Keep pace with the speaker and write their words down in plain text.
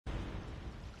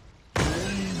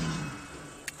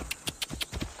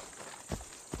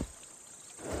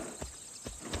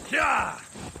Yeah!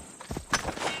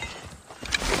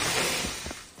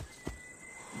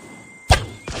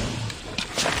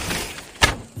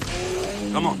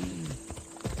 Come on.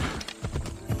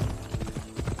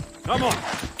 Come on!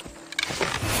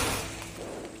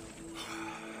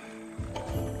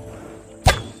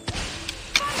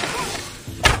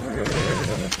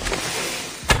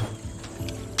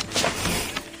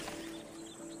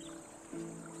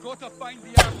 Gotta find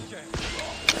the archer.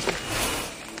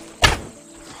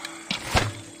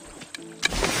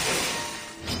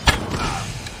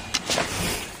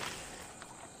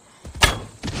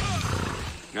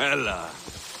 Ella.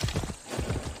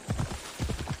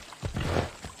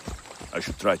 I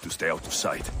should try to stay out of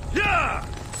sight. Yeah!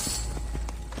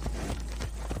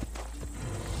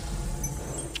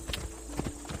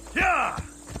 Yeah!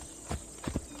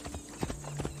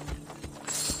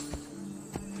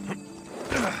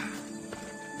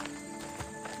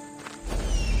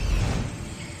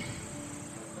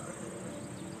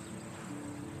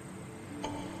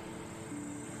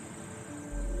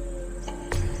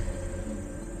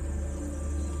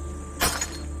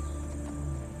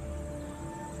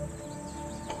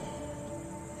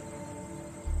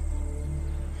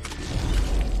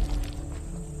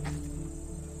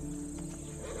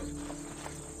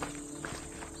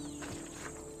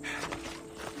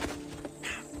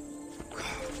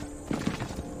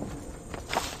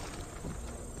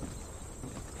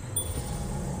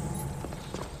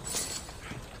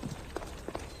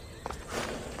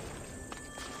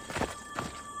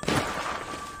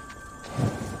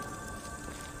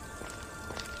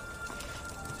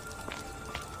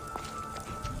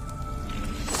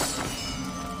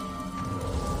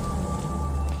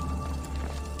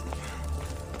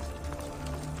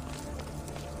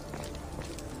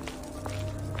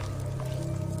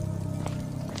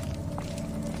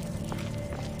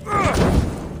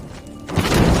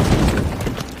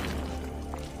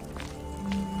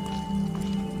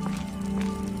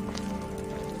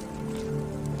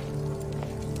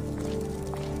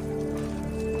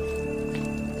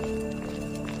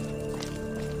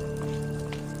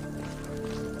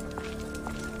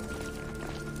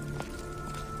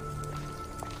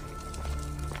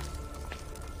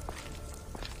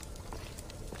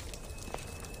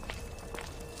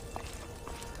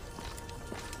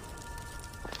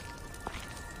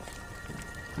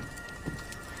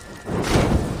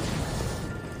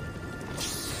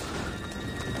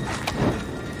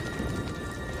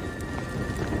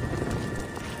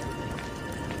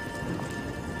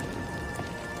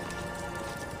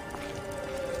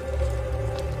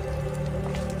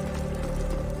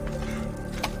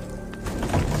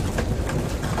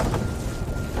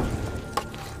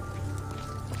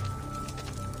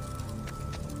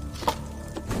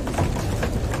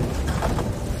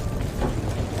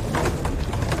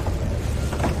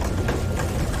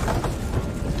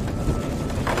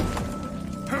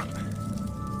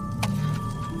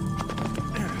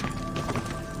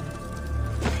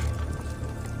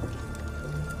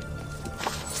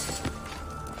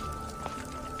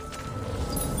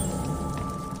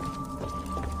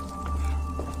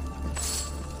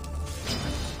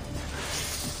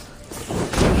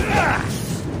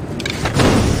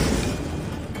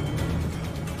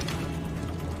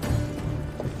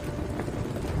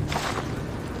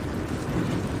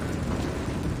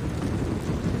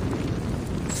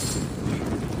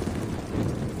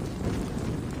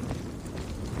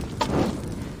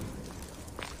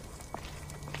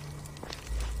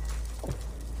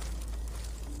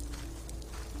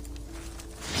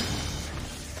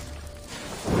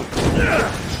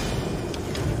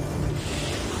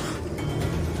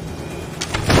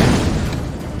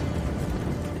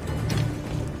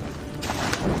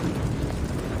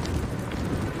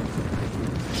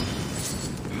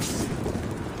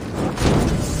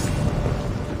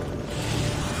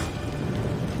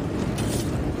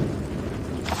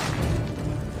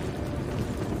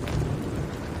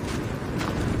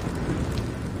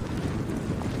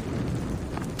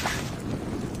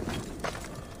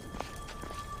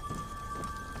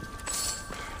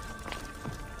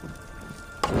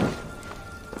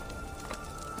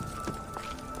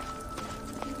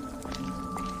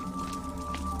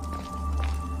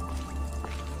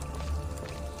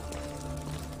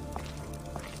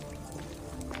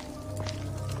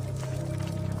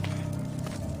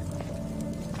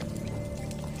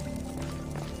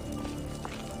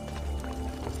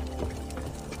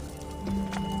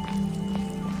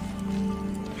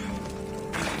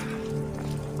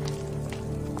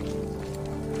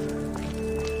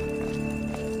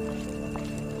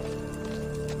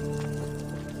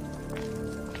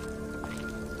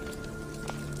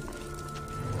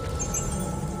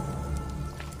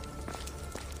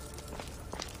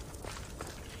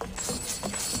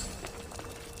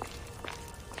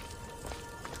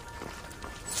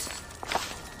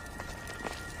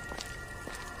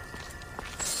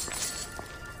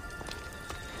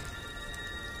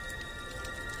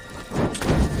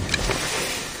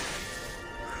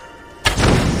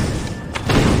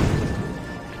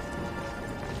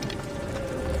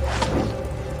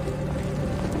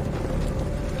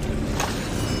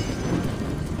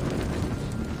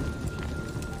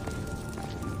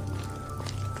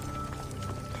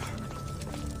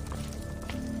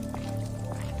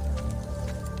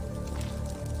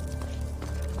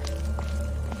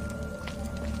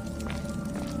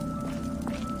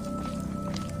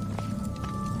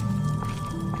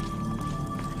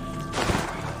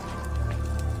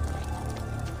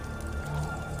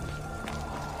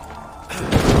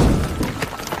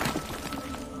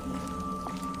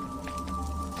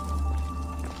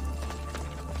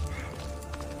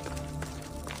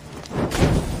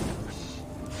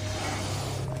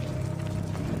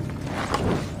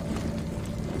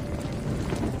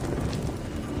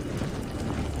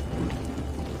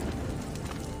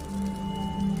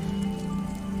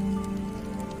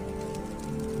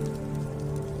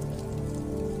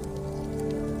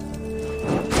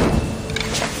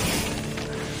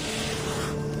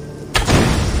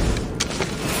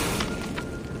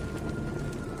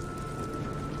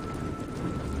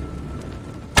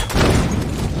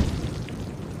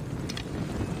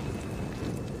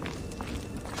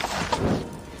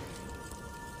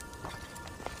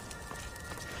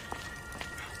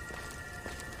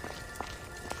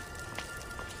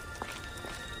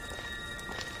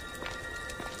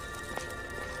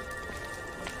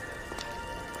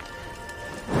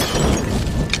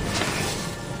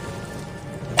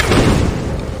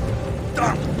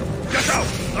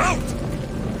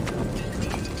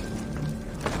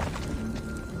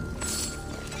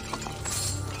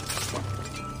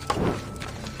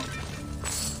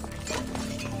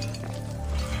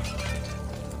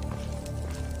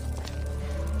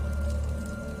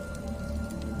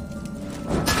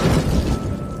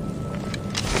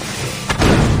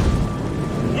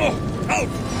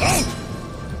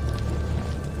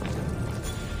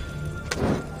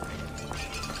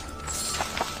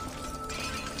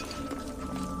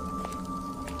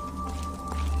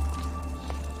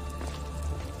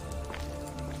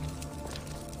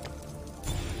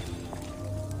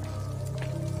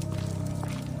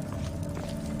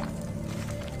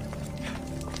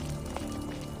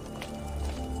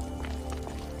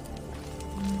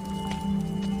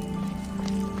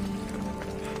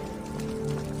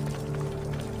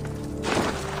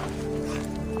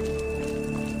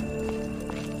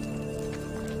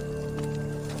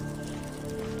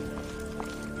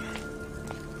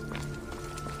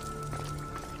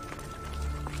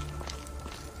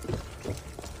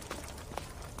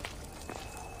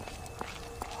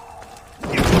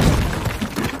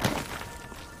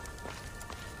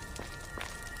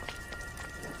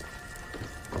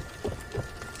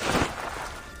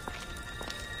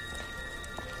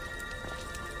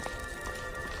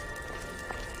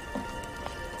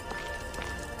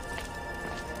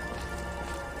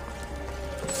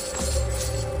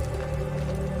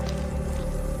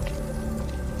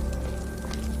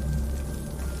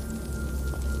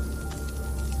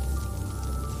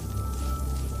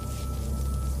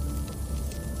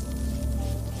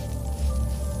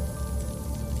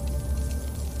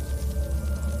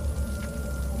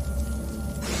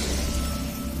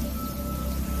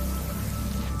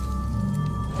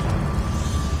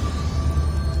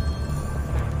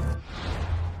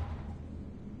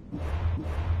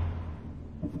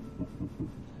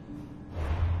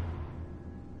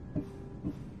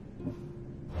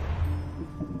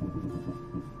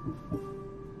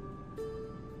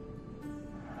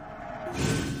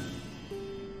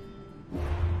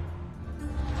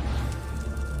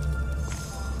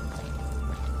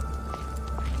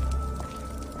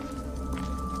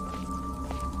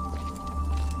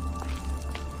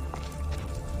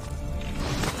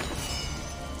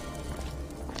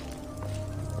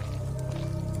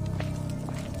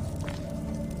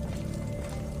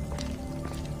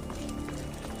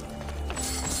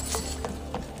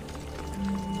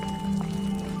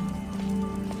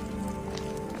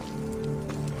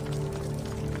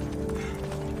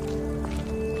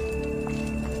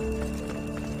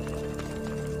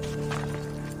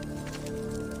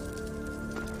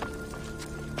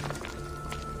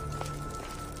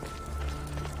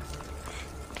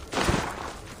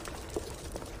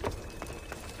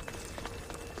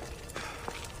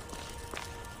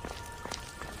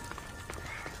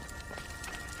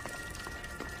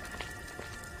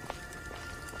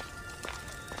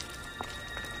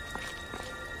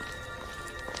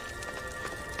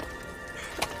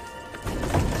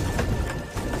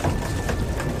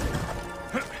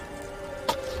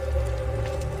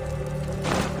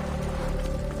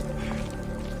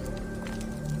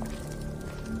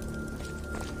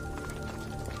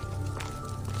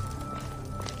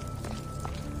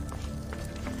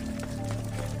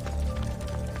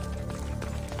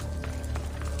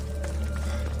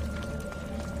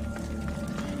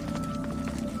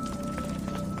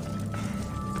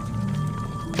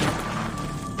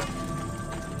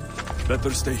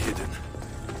 Better stay hidden.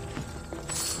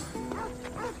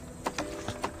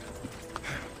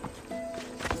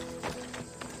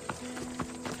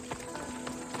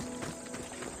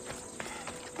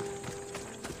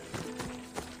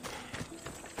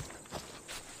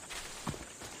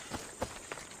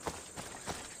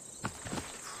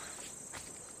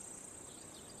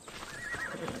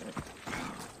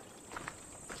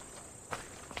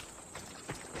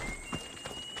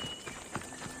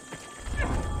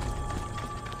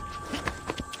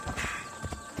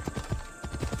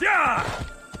 Yeah!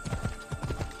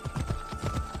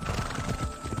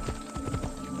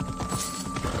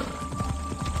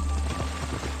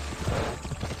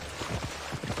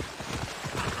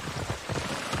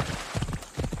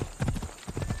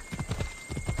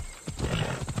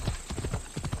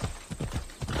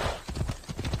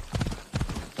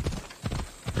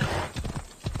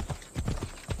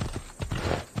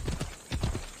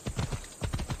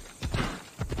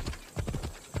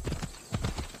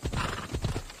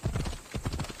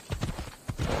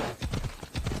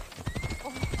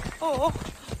 Oh,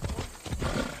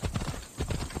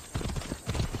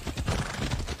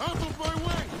 Out of my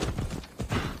way!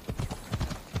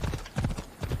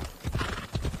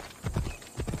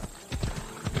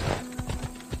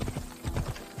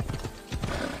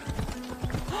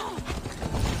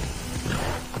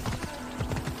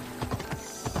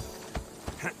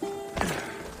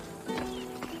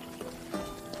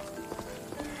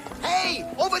 Hey,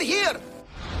 over here!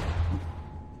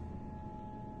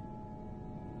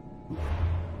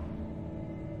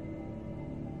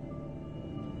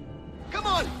 Come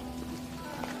on!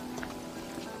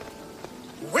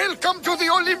 Welcome to the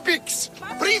Olympics!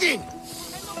 Breathe in!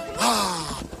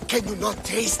 Ah, can you not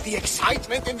taste the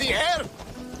excitement in the air?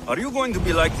 Are you going to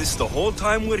be like this the whole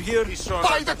time we're here?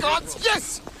 By the gods,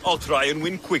 yes! I'll try and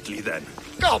win quickly then.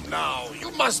 Come now,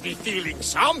 you must be feeling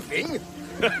something.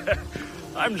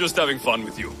 I'm just having fun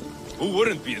with you. Who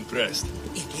wouldn't be impressed?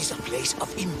 It is a place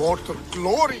of immortal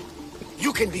glory.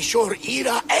 You can be sure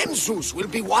Ira and Zeus will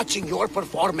be watching your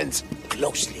performance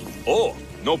closely. Oh,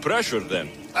 no pressure then.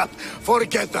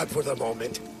 Forget that for the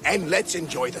moment, and let's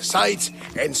enjoy the sights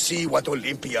and see what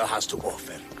Olympia has to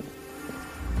offer.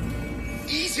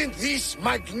 Isn't this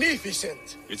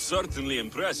magnificent? It's certainly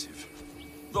impressive.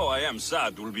 Though I am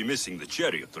sad we'll be missing the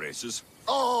chariot races.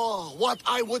 Oh, what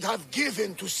I would have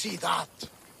given to see that.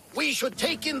 We should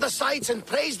take in the sights and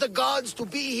praise the gods to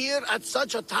be here at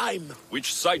such a time.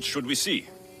 Which sights should we see?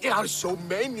 There are so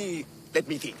many. Let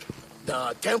me think.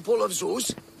 The Temple of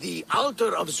Zeus, the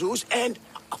Altar of Zeus, and,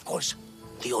 of course,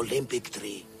 the Olympic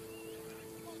tree.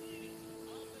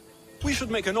 We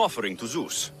should make an offering to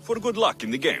Zeus, for good luck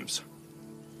in the games.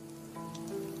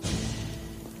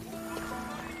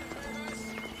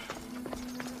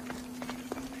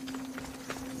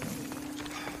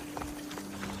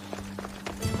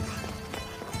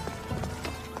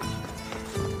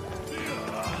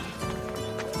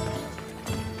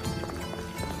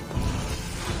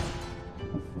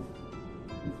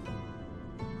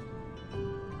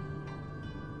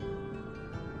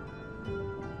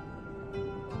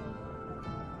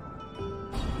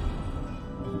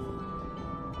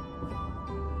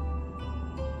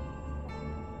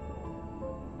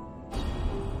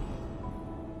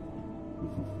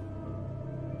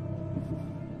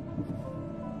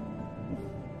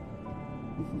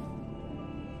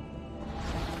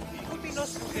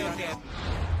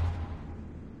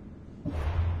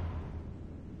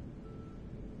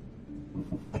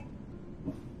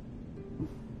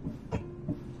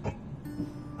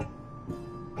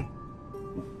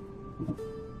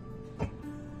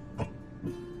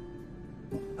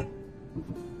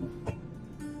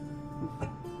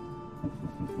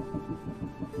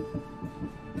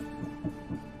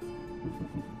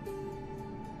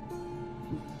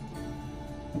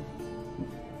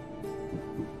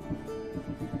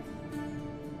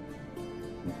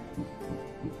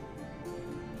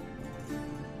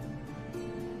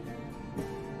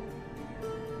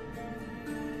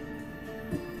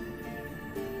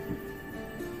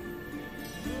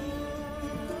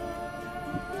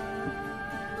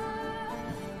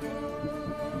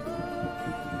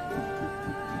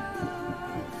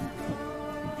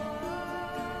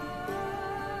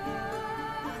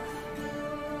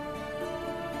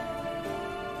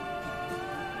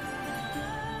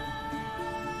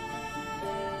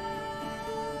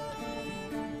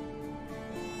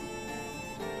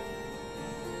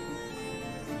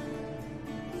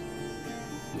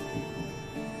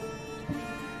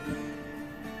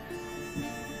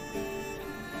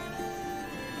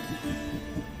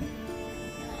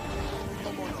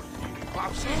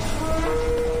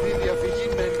 Η διαφυγή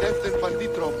με ελεύθερη di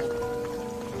troppo.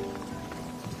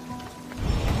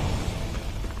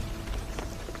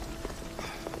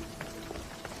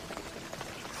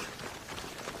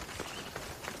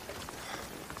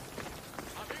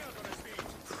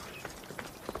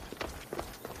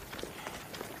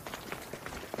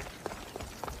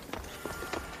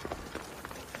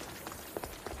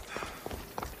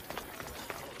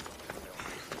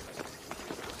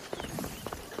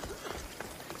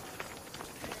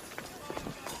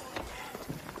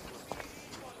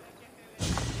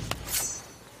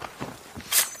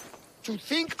 To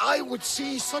think I would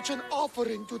see such an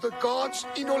offering to the gods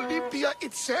in Olympia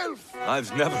itself.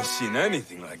 I've never seen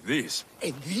anything like this.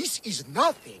 And this is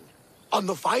nothing. On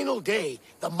the final day,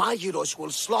 the Magiros will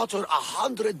slaughter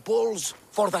 100 bulls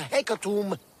for the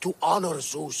hecatomb to honor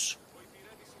Zeus.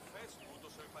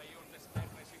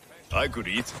 I could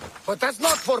eat. But that's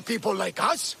not for people like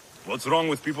us. What's wrong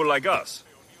with people like us?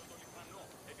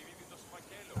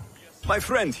 My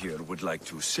friend here would like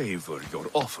to savor your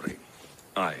offering.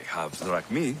 I have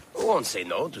drachmi. Won't say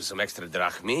no to some extra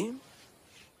drachmi.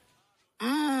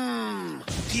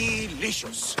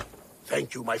 Delicious.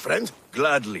 Thank you, my friend.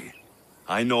 Gladly.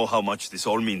 I know how much this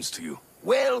all means to you.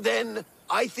 Well then,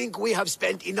 I think we have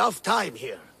spent enough time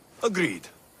here. Agreed.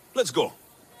 Let's go.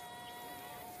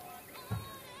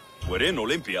 We're in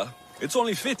Olympia. It's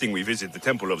only fitting we visit the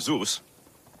Temple of Zeus.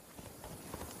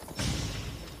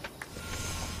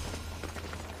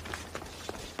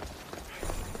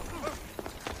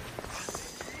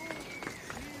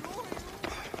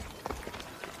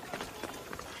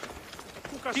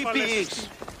 TPX.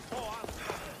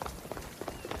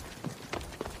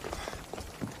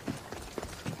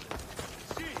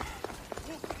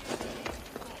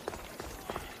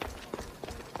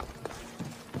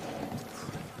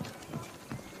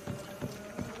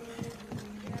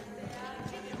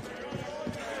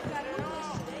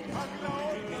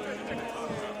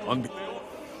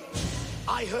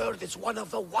 I heard it's one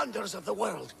of the wonders of the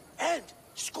world, and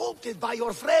sculpted by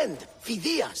your friend,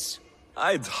 Phidias.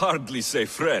 I'd hardly say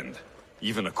friend.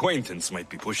 Even acquaintance might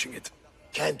be pushing it.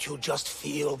 Can't you just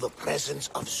feel the presence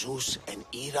of Zeus and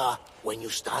Hera when you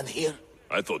stand here?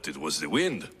 I thought it was the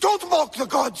wind. Don't mock the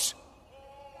gods!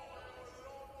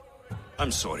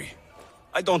 I'm sorry.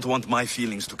 I don't want my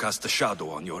feelings to cast a shadow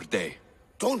on your day.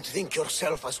 Don't think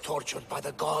yourself as tortured by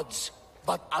the gods,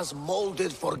 but as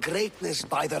molded for greatness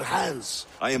by their hands.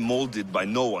 I am molded by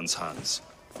no one's hands.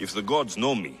 If the gods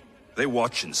know me, they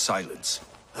watch in silence.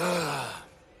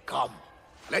 Come,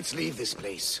 let's leave this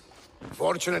place.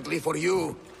 Fortunately for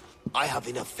you, I have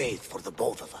enough faith for the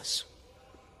both of us.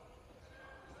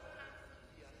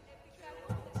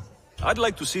 I'd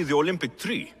like to see the Olympic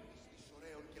tree.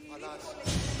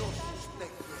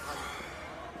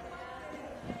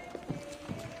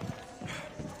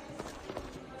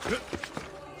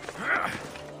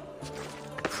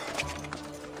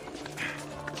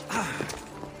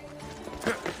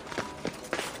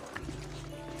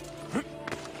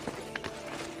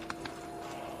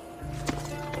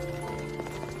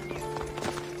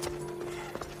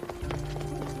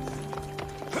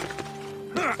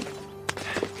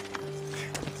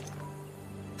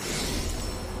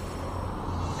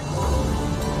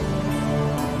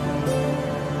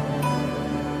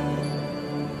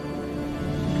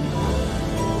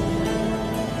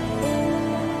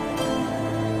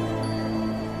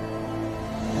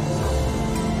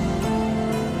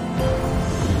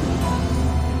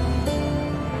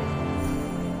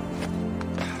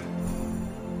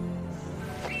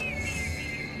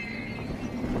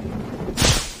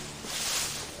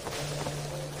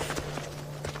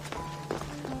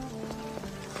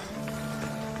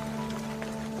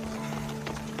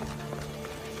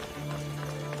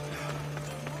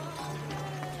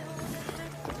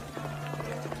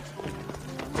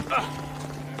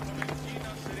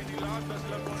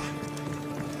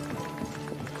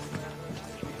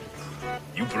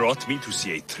 You brought me to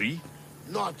see a tree?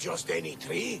 Not just any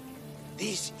tree.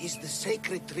 This is the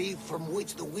sacred tree from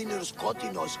which the winner's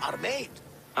kotinos are made.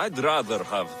 I'd rather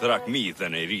have drachmi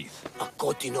than a wreath. A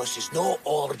kotinos is no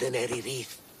ordinary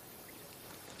wreath.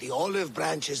 The olive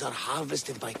branches are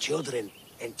harvested by children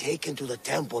and taken to the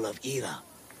temple of Hera.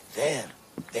 There,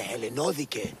 the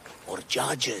Hellenodike, or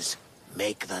judges,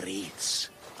 make the wreaths.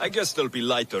 I guess they'll be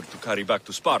lighter to carry back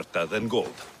to Sparta than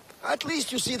gold. At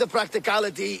least you see the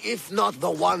practicality, if not the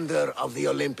wonder, of the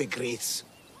Olympic wreaths.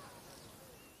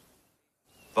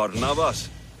 Barnabas,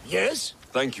 Yes?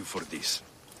 thank you for this.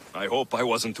 I hope I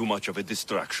wasn't too much of a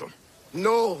distraction.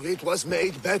 No, it was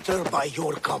made better by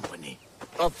your company.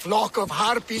 A flock of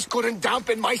harpies couldn't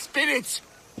dampen my spirits.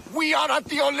 We are at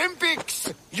the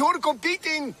Olympics! You're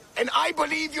competing, and I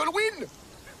believe you'll win.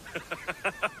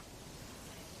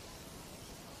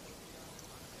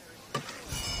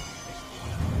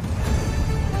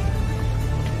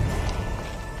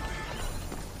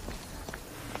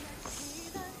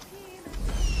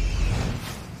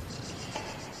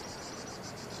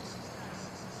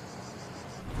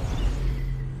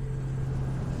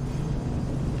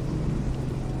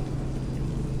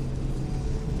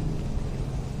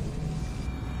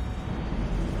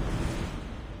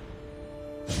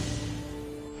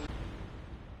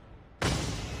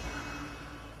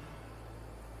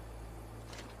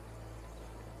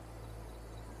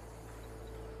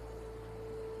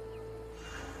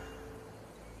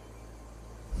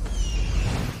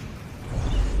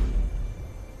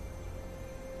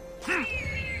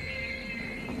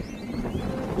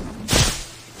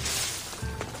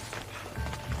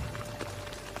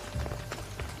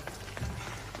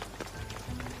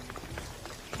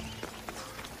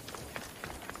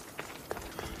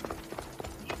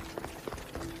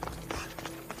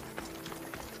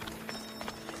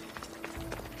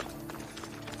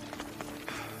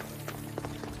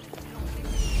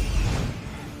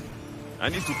 I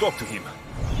need to talk to him.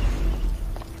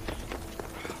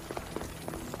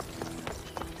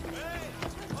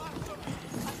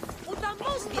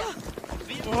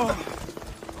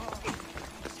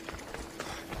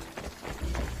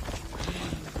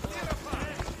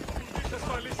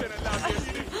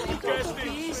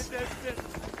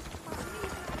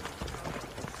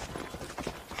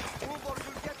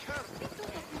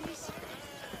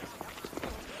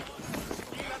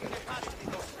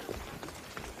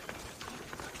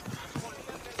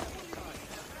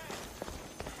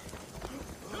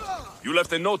 You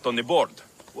left a note on the board.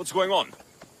 What's going on?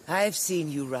 I've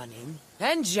seen you running,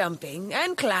 and jumping,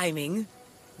 and climbing.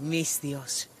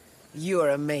 Mistios, you're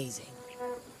amazing.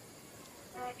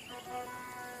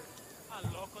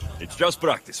 It's just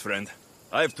practice, friend.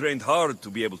 I've trained hard to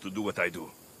be able to do what I do.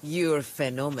 You're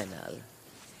phenomenal.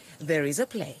 There is a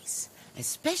place, a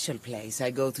special place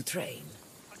I go to train.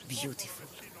 Beautiful,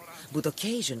 but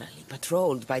occasionally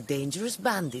patrolled by dangerous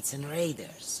bandits and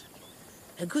raiders.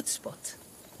 A good spot.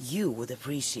 You would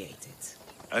appreciate it.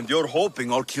 And you're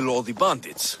hoping I'll kill all the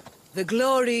bandits? The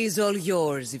glory is all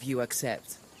yours if you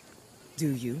accept. Do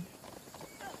you?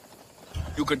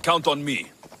 You can count on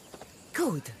me.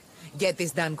 Good. Get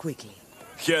this done quickly.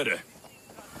 Here.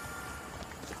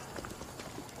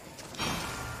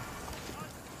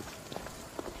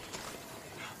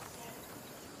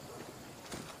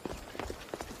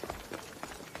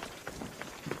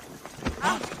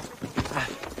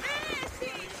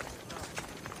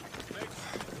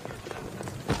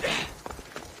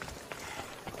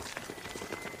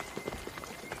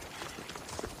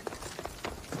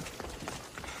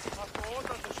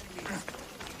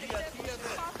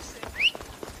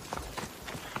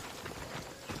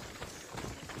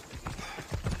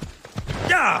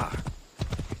 Yeah!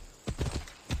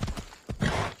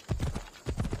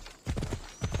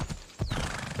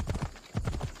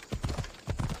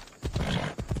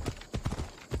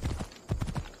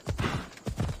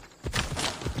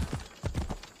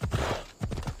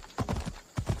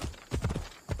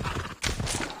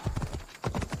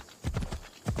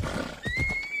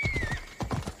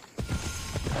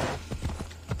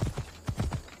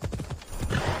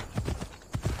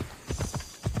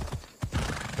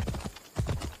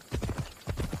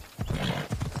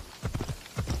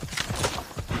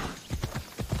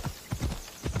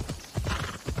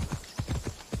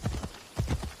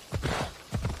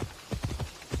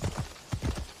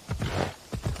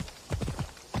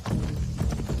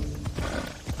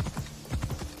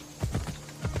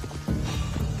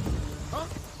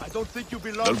 Don't think you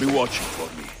belong. They'll be watching for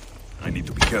me. I need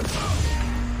to be careful.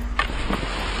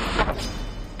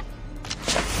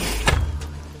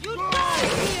 You die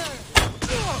here!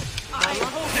 I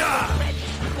hope you're ready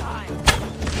to die.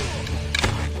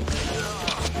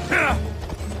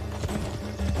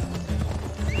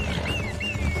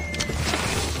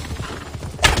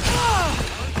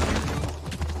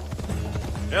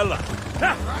 Ella!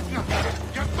 Ragnar,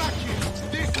 get back here!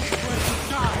 This is where you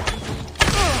die!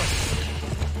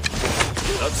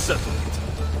 Let's settle it.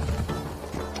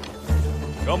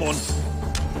 Come on.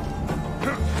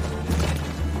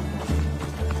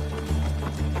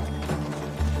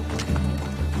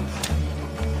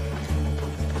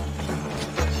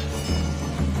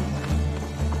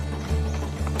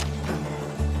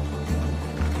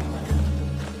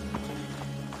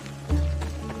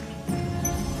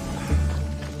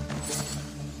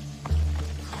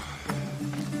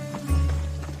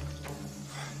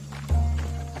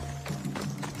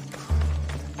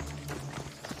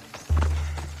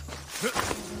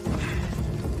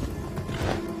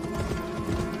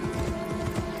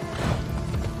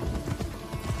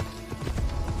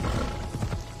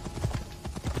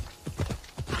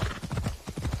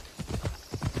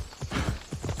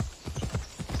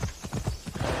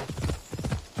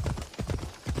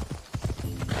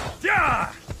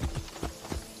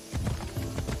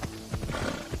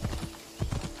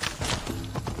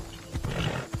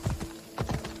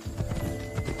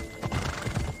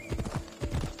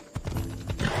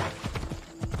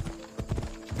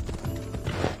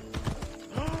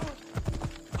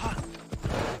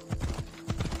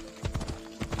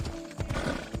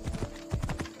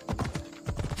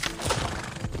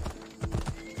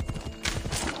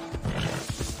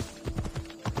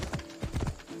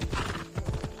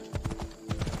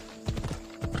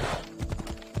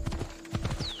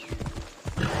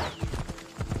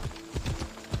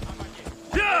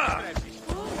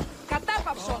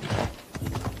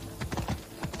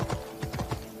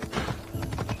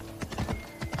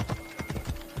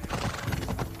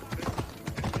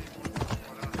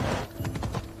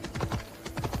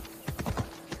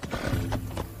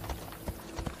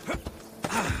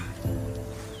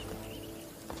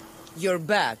 You're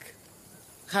back.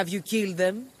 Have you killed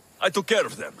them? I took care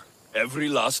of them. Every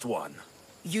last one.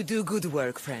 You do good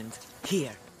work, friend.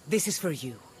 Here, this is for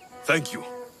you. Thank you.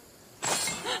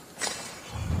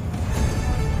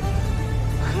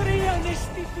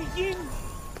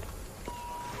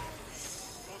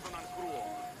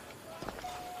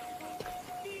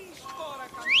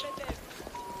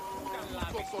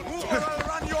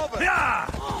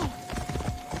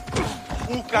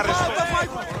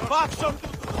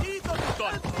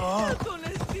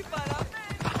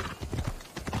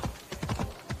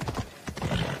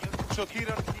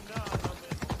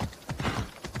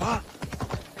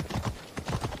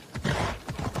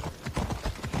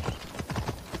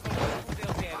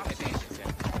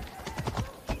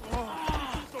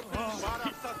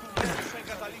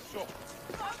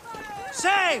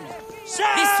 Shame!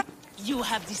 Shame! You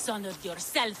have dishonored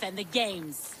yourself and the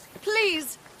games.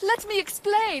 Please, let me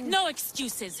explain. No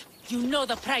excuses. You know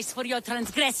the price for your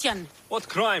transgression. What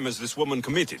crime has this woman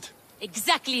committed?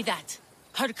 Exactly that.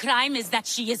 Her crime is that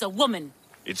she is a woman.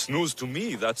 It's news to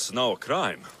me that's now a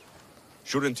crime.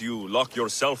 Shouldn't you lock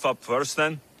yourself up first,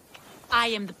 then? I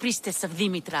am the priestess of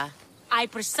Dimitra. I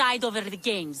preside over the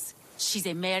games. She's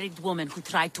a married woman who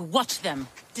tried to watch them,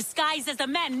 disguised as a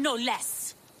man, no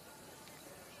less.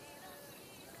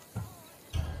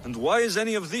 And why is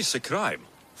any of this a crime?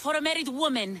 For a married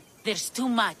woman, there's too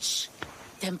much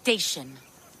temptation.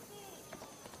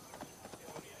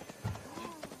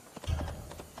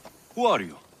 Who are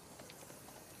you?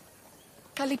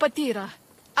 Kallipateira,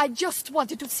 I just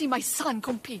wanted to see my son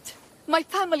compete. My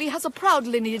family has a proud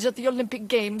lineage at the Olympic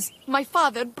Games. My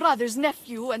father, brothers,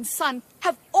 nephew, and son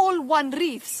have all won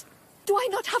wreaths. Do I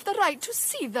not have the right to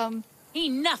see them?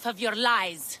 Enough of your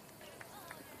lies.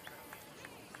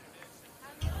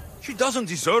 She doesn't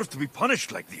deserve to be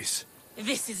punished like this.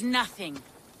 This is nothing.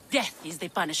 Death is the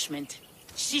punishment.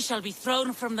 She shall be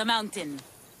thrown from the mountain.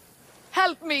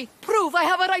 Help me! Prove I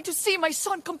have a right to see my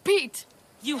son compete!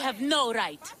 You have no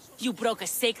right. You broke a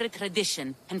sacred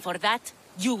tradition, and for that,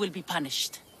 you will be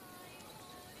punished.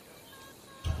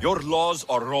 Your laws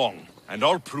are wrong, and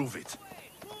I'll prove it.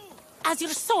 As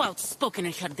you're so outspoken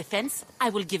in her defense, I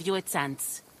will give you a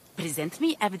chance. Present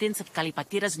me evidence of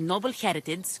Kallipateira's noble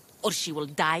heritage, or she will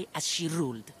die as she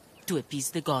ruled, to appease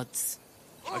the gods.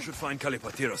 I should find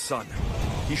Kallipateira's son.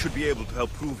 He should be able to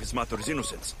help prove his mother's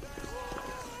innocence.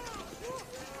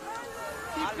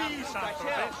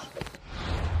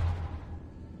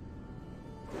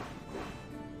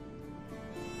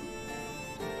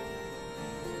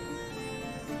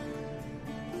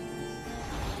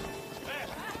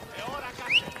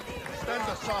 Stand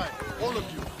aside, all of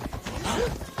you.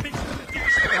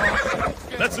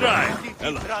 Let's ride!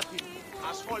 Ella.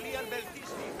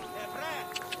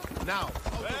 Now.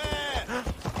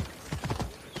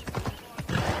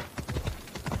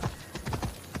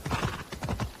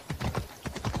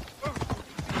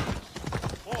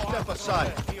 Step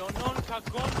aside.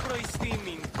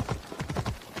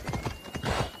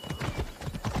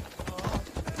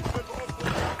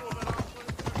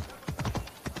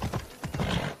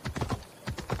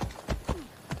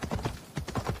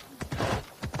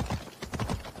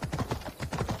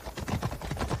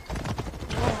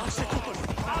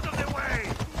 Out of the way!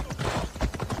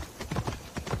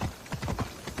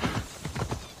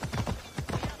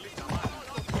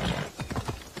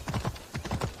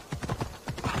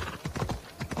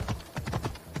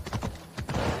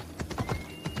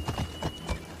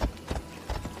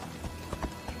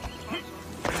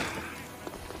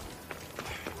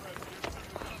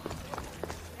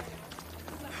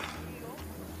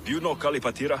 Do you know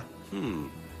Kallipateira?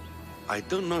 I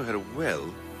don't know her well,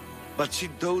 but she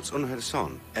dotes on her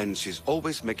son, and she's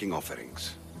always making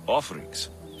offerings. Offerings?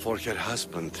 For her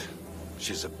husband.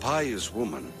 She's a pious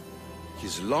woman.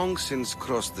 He's long since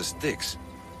crossed the Styx,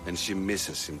 and she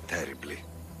misses him terribly.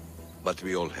 But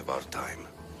we all have our time.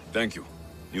 Thank you.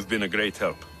 You've been a great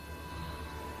help.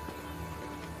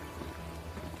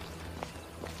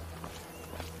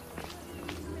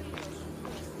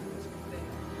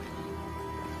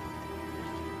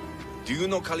 Do you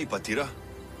know Kallipateira?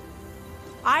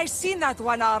 I seen that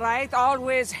one all right,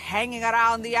 always hanging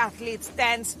around the athletes'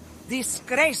 tents.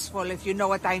 Disgraceful, if you know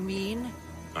what I mean.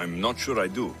 I'm not sure I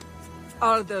do.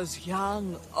 All those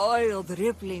young, oiled,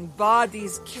 rippling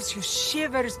bodies gives you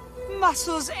shivers,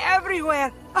 muscles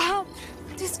everywhere. Oh,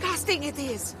 disgusting it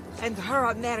is. And her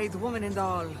a married woman and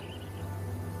all.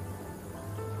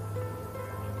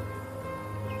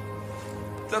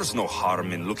 There's no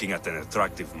harm in looking at an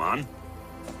attractive man,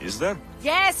 is there?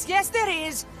 Yes, yes there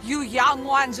is. You young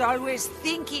ones always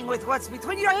thinking with what's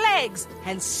between your legs.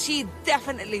 And she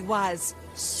definitely was.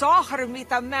 Saw her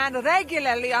meet a man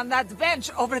regularly on that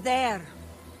bench over there.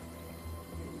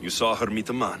 You saw her meet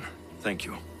a man. Thank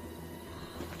you.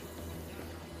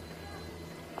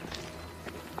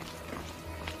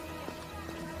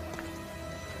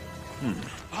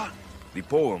 The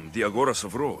poem, The Agoras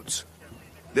of Rhodes,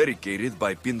 dedicated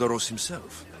by Pindaros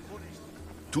himself.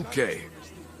 2K,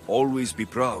 always be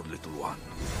proud, little one.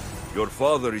 Your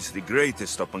father is the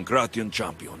greatest of Pancratian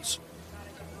champions.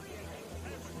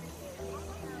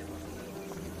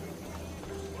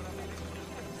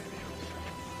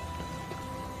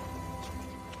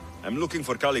 I'm looking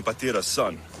for Kallipateira's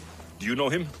son. Do you know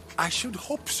him? I should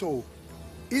hope so.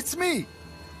 It's me.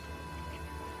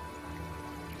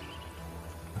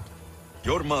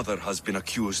 Your mother has been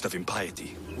accused of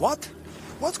impiety. What?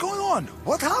 What's going on?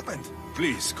 What happened?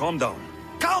 Please, calm down.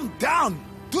 Calm down!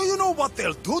 Do you know what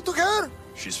they'll do to her?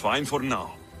 She's fine for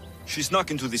now. She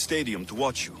snuck into the stadium to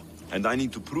watch you, and I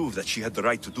need to prove that she had the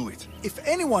right to do it. If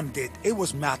anyone did, it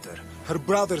was Matter. Her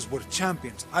brothers were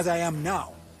champions, as I am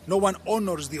now. No one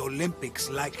honors the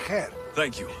Olympics like her.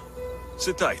 Thank you.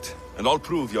 Sit tight, and I'll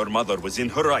prove your mother was in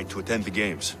her right to attend the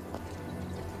games.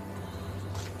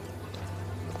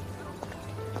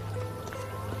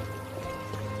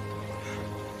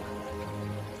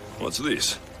 What's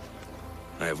this?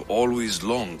 I have always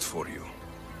longed for you.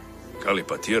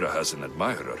 Kallipateira has an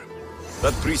admirer.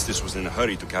 That priestess was in a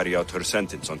hurry to carry out her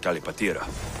sentence on Kallipateira.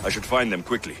 I should find them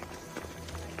quickly.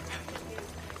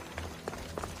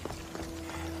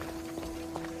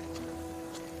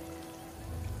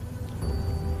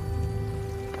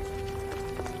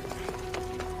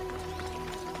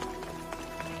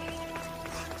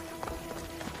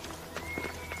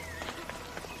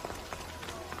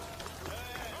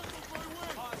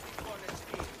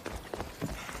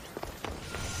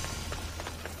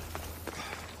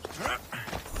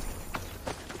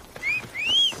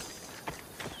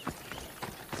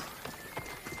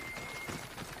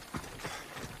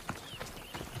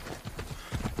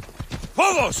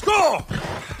 Vamos, go!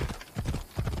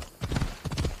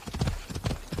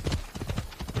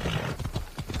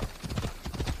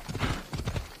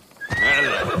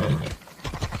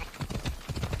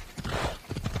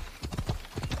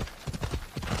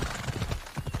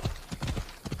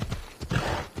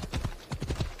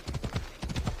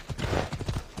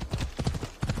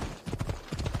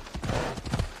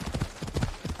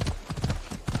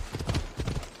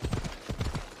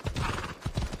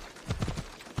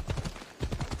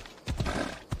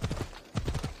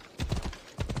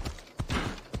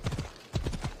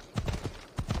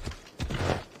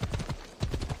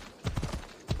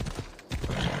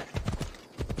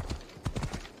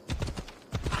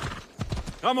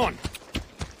 Come on!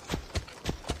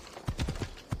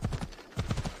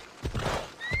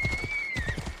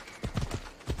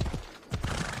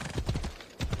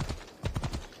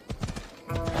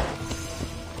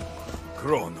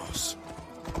 Kronos.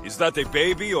 Is that a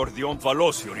baby or the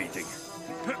omphalos you're eating?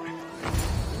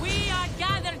 We are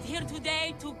gathered here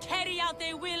today to carry out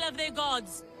the will of the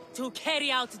gods, to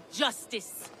carry out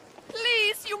justice.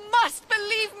 Please, you must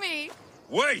believe me!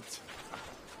 Wait!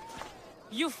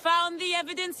 You found the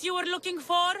evidence you were looking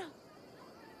for?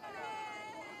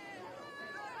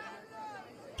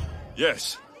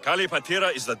 Yes,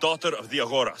 Kallipateira is the daughter of the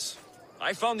Agoras.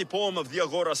 I found the poem of the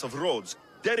Agoras of Rhodes,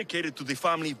 dedicated to the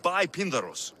family by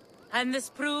Pindaros. And this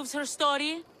proves her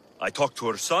story? I talked to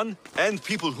her son and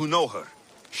people who know her.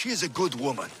 She is a good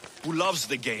woman who loves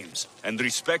the games and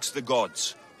respects the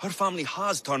gods. Her family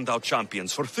has turned out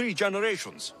champions for 3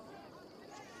 generations.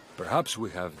 Perhaps we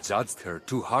have judged her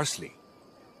too harshly.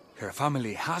 Her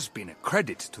family has been a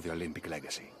credit to the Olympic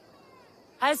legacy.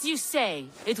 As you say,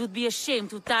 it would be a shame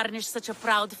to tarnish such a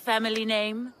proud family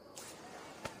name.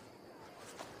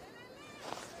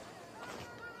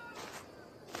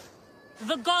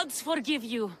 The gods forgive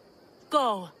you.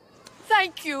 Go.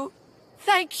 Thank you.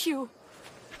 Thank you.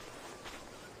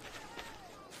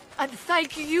 And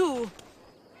thank you.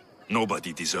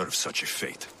 Nobody deserves such a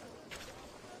fate.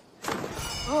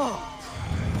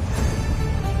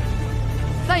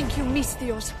 Thank you,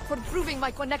 Mystios, for proving my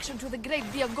connection to the great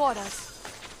Diagoras.